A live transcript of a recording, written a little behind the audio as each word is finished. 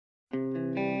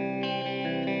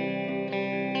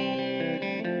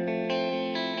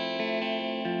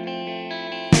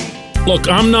Look,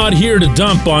 I'm not here to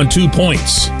dump on 2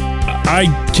 points. I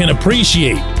can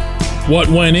appreciate what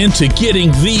went into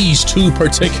getting these 2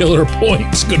 particular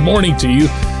points. Good morning to you.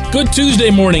 Good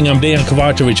Tuesday morning. I'm Dan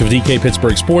Kovacevic of DK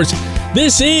Pittsburgh Sports.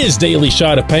 This is Daily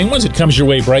Shot of Penguins. It comes your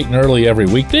way bright and early every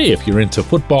weekday if you're into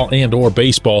football and or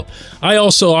baseball. I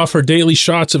also offer daily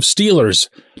shots of Steelers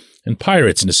and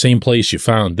Pirates in the same place you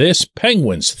found this.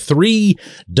 Penguins 3,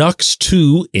 Ducks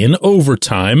 2 in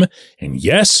overtime. And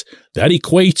yes, that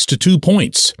equates to 2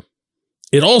 points.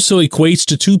 It also equates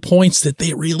to 2 points that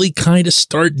they really kind of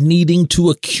start needing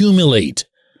to accumulate.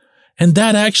 And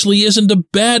that actually isn't a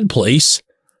bad place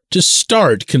to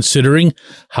start, considering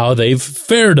how they've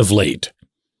fared of late.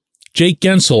 Jake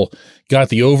Guentzel got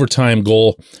the overtime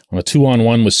goal on a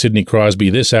 2-on-1 with Sidney Crosby.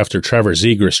 This after Trevor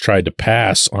Zegras tried to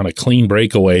pass on a clean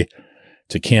breakaway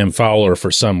to Cam Fowler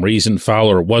for some reason.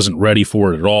 Fowler wasn't ready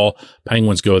for it at all.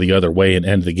 Penguins go the other way and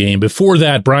end the game. Before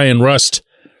that, Brian Rust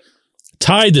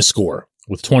tied the score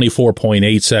with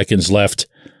 24.8 seconds left.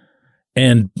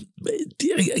 And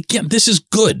again, this is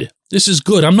good. This is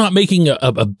good. I'm not making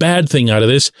a bad thing out of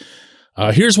this.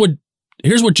 Here's what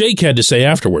Jake had to say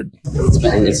afterward.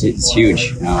 It's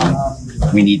huge.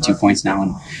 We need 2 points now,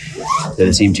 and they're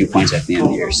the same 2 points at the end of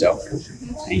the year. So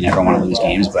you never want to lose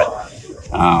games, but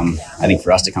I think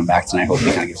for us to come back tonight,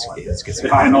 hopefully kind of get some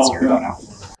confidence here now.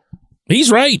 He's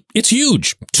right. It's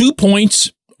huge. 2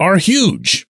 points are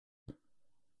huge.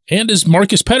 And as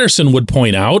Marcus Pettersson would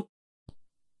point out,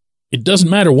 it doesn't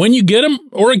matter when you get them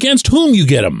or against whom you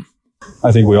get them.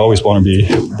 I think we always want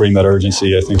to bring that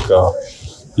urgency. I think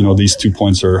these 2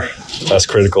 points are as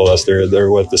critical as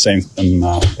they're with the same in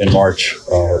March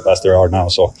as they are now.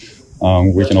 So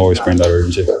we can always bring that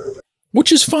urgency,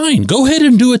 which is fine. Go ahead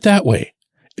and do it that way.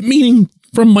 Meaning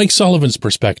from Mike Sullivan's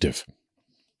perspective,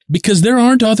 because there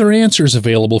aren't other answers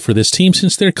available for this team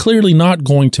since they're clearly not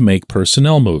going to make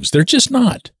personnel moves. They're just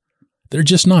not. They're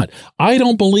just not. I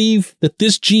don't believe that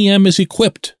this GM is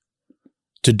equipped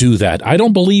to do that. I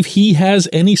don't believe he has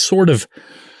any sort of,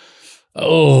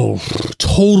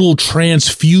 total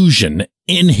transfusion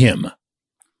in him.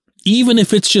 Even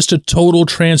if it's just a total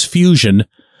transfusion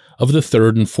of the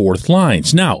third and fourth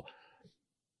lines. Now,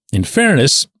 in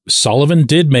fairness, Sullivan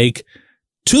did make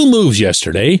 2 moves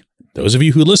yesterday. Those of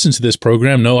you who listen to this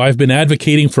program know I've been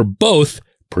advocating for both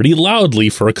pretty loudly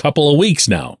for a couple of weeks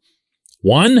now.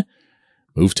 1,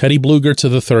 move Teddy Blueger to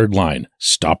the third line.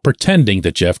 Stop pretending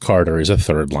that Jeff Carter is a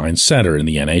third-line center in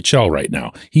the NHL right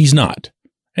now. He's not.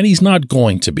 And he's not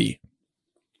going to be.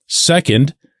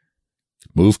 2nd,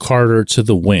 move Carter to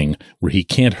the wing where he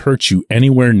can't hurt you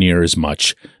anywhere near as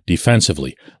much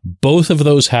defensively. Both of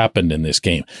those happened in this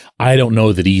game. I don't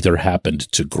know that either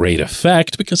happened to great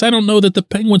effect because I don't know that the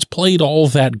Penguins played all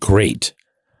that great.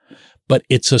 But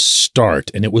it's a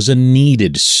start, and it was a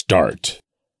needed start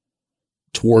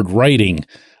toward righting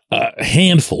a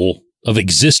handful of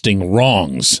existing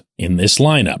wrongs in this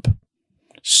lineup.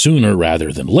 Sooner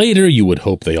rather than later, you would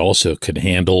hope they also could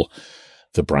handle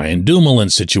the Brian Dumoulin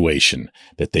situation,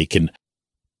 that they can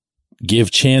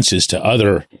give chances to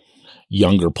other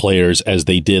younger players as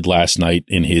they did last night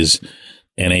in his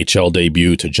NHL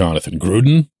debut to Jonathan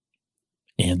Gruden,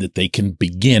 and that they can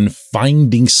begin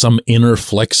finding some inner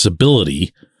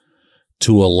flexibility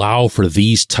to allow for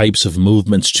these types of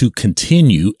movements to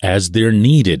continue as they're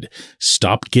needed.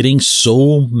 Stop getting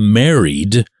so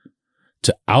married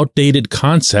to outdated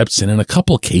concepts and, in a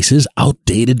couple cases,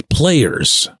 outdated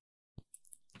players.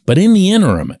 But in the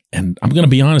interim, and I'm going to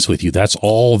be honest with you, that's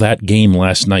all that game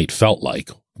last night felt like,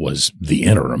 was the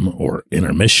interim or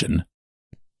intermission.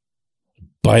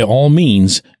 By all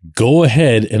means, go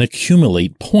ahead and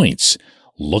accumulate points.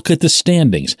 Look at the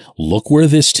standings. Look where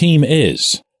this team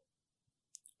is.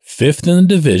 5th in the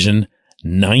division,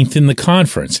 9th in the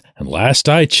conference. And last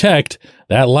I checked,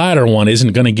 that latter one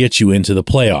isn't going to get you into the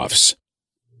playoffs.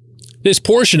 This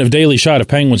portion of Daily Shot of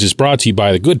Penguins is brought to you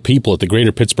by the good people at the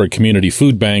Greater Pittsburgh Community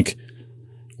Food Bank,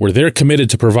 where they're committed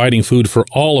to providing food for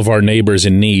all of our neighbors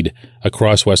in need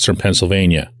across Western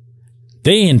Pennsylvania.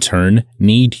 They, in turn,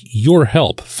 need your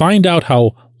help. Find out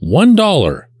how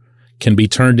 $1 can be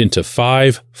turned into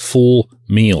 5 full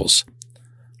meals.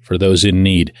 For those in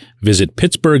need, visit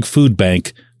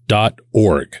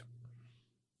pittsburghfoodbank.org.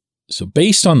 So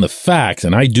based on the fact,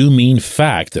 and I do mean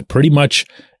fact, that pretty much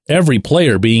every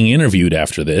player being interviewed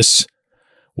after this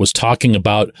was talking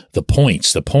about the 2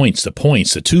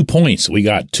 points. We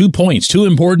got 2 points, 2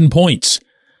 important points.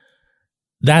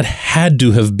 That had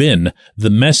to have been the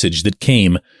message that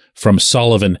came from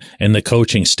Sullivan and the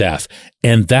coaching staff.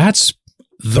 And that's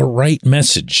the right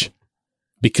message,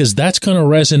 because that's going to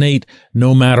resonate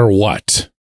no matter what.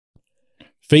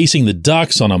 facing the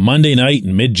Ducks on a Monday night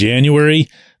in mid-January,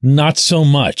 not so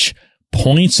much.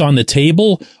 Points on the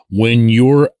table when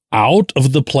you're out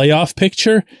of the playoff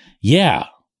picture, yeah,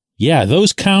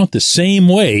 those count the same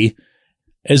way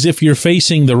as if you're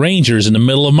facing the Rangers in the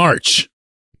middle of March.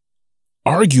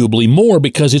 Arguably more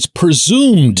because it's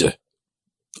presumed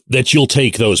that you'll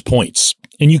take those points,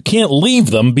 and you can't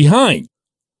leave them behind.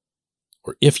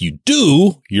 Or if you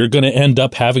do, you're going to end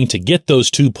up having to get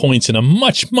those 2 points in a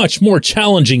much, much more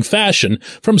challenging fashion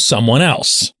from someone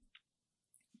else.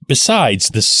 Besides,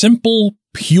 the simple,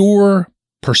 pure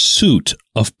pursuit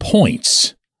of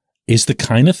points is the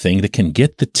kind of thing that can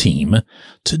get the team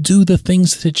to do the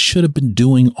things that it should have been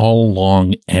doing all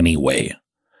along anyway.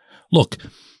 Look,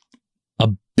 a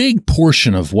big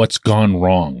portion of what's gone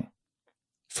wrong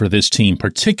for this team,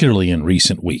 particularly in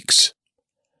recent weeks,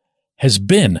 has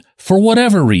been, for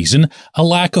whatever reason, a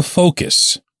lack of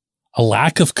focus, a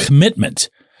lack of commitment.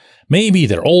 Maybe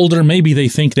they're older, maybe they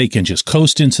think they can just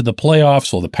coast into the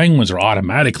playoffs. Well, the Penguins are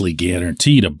automatically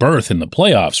guaranteed a berth in the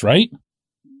playoffs, right?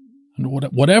 And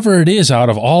whatever it is out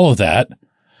of all of that,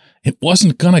 it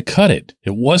wasn't going to cut it.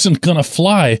 It wasn't going to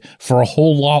fly for a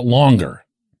whole lot longer.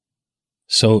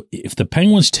 So if the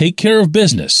Penguins take care of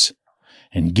business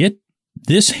and get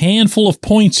this handful of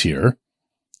points here,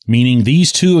 meaning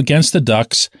these 2 against the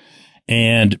Ducks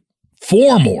and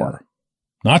 4 more,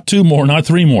 not 2 more, not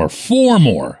 3 more, 4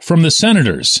 more from the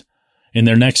Senators in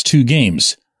their next 2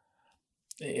 games,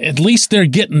 at least they're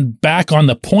getting back on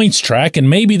the points track, and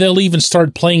maybe they'll even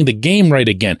start playing the game right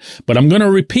again. But I'm going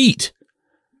to repeat,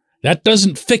 that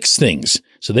doesn't fix things.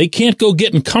 So they can't go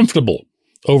getting comfortable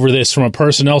over this from a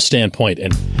personnel standpoint.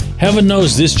 And heaven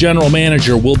knows this general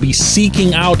manager will be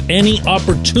seeking out any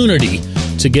opportunity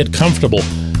to get comfortable.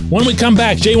 When we come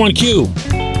back,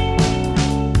 J1Q.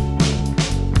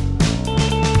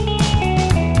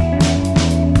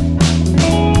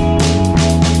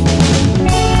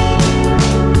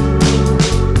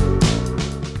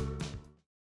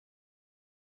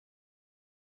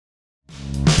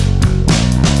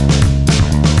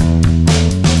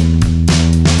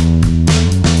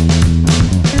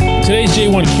 Today's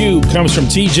J1Q comes from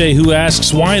TJ, who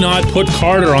asks, why not put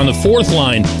Carter on the 4th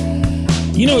line?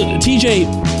 You know,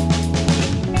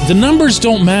 TJ, the numbers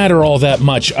don't matter all that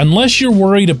much unless you're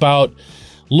worried about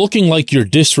looking like you're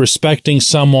disrespecting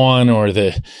someone, or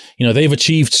they've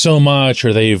achieved so much,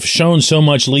 or they've shown so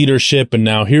much leadership, and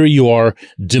now here you are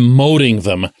demoting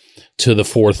them to the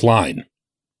 4th line.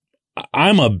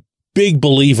 I'm a big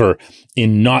believer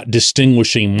in not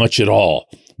distinguishing much at all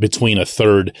between a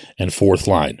 3rd and 4th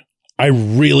line. I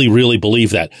really, really believe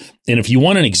that. And if you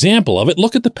want an example of it,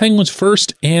 look at the Penguins'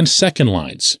 1st and 2nd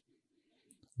lines.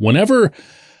 Whenever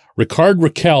Rickard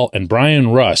Rakell and Brian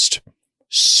Rust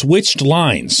switched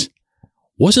lines,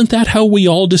 wasn't that how we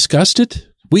all discussed it?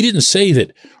 We didn't say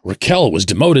that Rakell was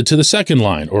demoted to the 2nd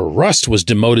line or Rust was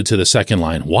demoted to the 2nd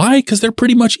line. Why? Because they're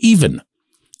pretty much even.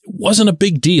 It wasn't a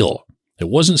big deal. It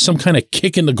wasn't some kind of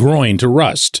kick in the groin to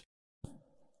Rust.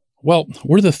 Well,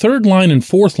 where the 3rd line and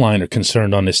 4th line are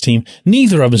concerned on this team,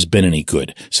 neither of them has been any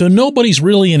good. So nobody's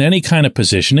really in any kind of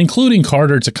position, including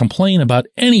Carter, to complain about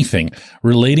anything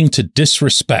relating to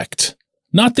disrespect.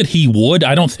 Not that he would.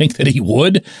 I don't think that he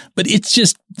would. But it's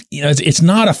just, it's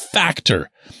not a factor,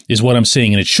 is what I'm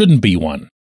saying, and it shouldn't be one.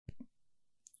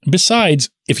 Besides,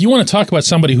 if you want to talk about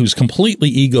somebody who's completely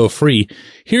ego-free,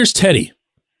 here's Teddy.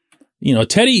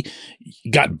 Teddy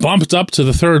got bumped up to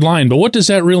the 3rd line, but what does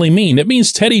that really mean? It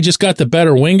means Teddy just got the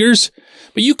better wingers,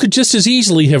 but you could just as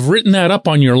easily have written that up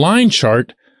on your line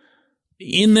chart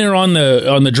in there on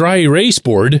the dry erase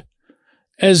board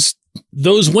as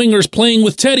those wingers playing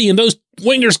with Teddy, and those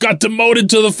wingers got demoted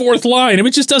to the 4th line. I mean,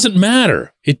 it just doesn't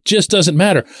matter. It just doesn't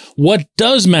matter. What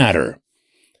does matter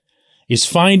is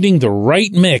finding the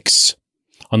right mix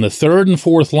on the 3rd and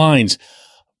 4th lines,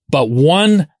 but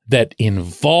one that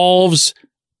involves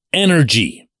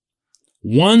energy,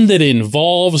 one that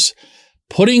involves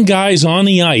putting guys on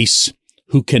the ice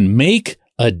who can make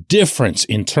a difference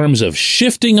in terms of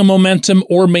shifting a momentum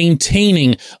or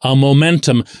maintaining a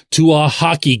momentum to a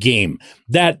hockey game.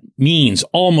 That means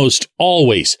almost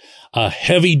always a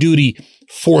heavy-duty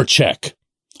forecheck,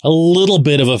 a little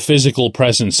bit of a physical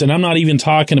presence. And I'm not even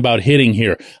talking about hitting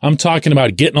here. I'm talking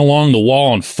about getting along the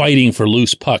wall and fighting for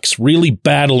loose pucks, really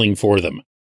battling for them.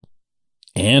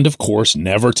 And, of course,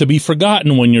 never to be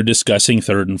forgotten when you're discussing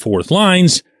 3rd and 4th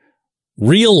lines,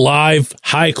 real live,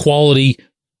 high-quality,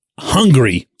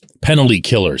 hungry penalty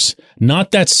killers,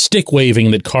 not that stick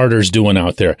waving that Carter's doing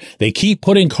out there. They keep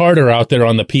putting Carter out there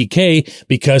on the PK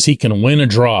because he can win a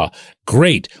draw.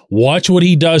 Great. Watch what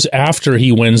he does after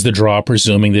he wins the draw,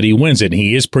 presuming that he wins it. And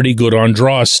he is pretty good on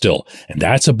draws still. And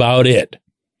that's about it.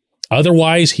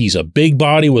 Otherwise, he's a big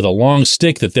body with a long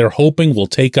stick that they're hoping will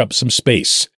take up some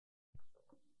space.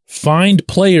 Find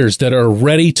players that are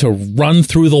ready to run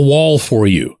through the wall for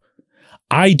you.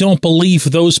 I don't believe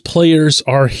those players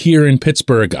are here in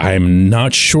Pittsburgh. I'm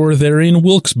not sure they're in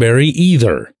Wilkes-Barre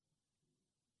either.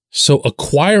 So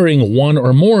acquiring one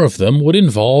or more of them would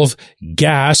involve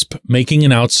Gasp making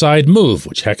an outside move,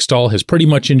 which Hextall has pretty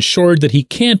much ensured that he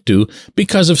can't do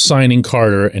because of signing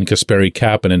Carter and Kasperi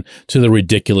Kapanen to the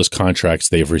ridiculous contracts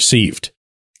they've received.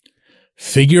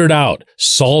 Figure it out.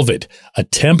 Solve it.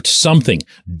 Attempt something.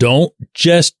 Don't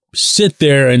just sit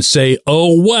there and say,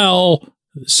 oh, well,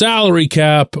 salary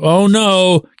cap. Oh,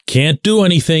 no, can't do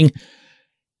anything.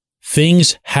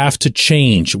 Things have to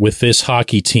change with this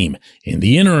hockey team. In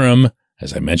the interim,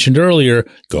 as I mentioned earlier,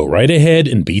 go right ahead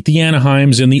and beat the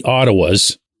Anaheims and the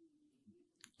Ottawas.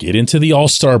 Get into the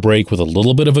All-Star break with a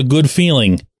little bit of a good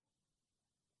feeling,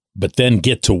 but then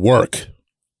get to work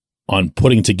on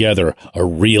putting together a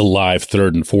real live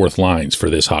third and fourth lines for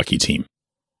this hockey team.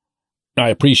 I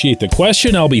appreciate the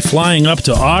question. I'll be flying up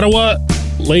to Ottawa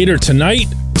later tonight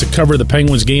to cover the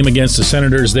Penguins game against the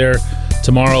Senators there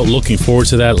tomorrow. Looking forward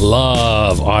to that.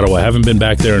 Love Ottawa. Haven't been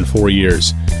back there in 4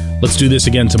 years. Let's do this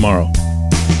again tomorrow.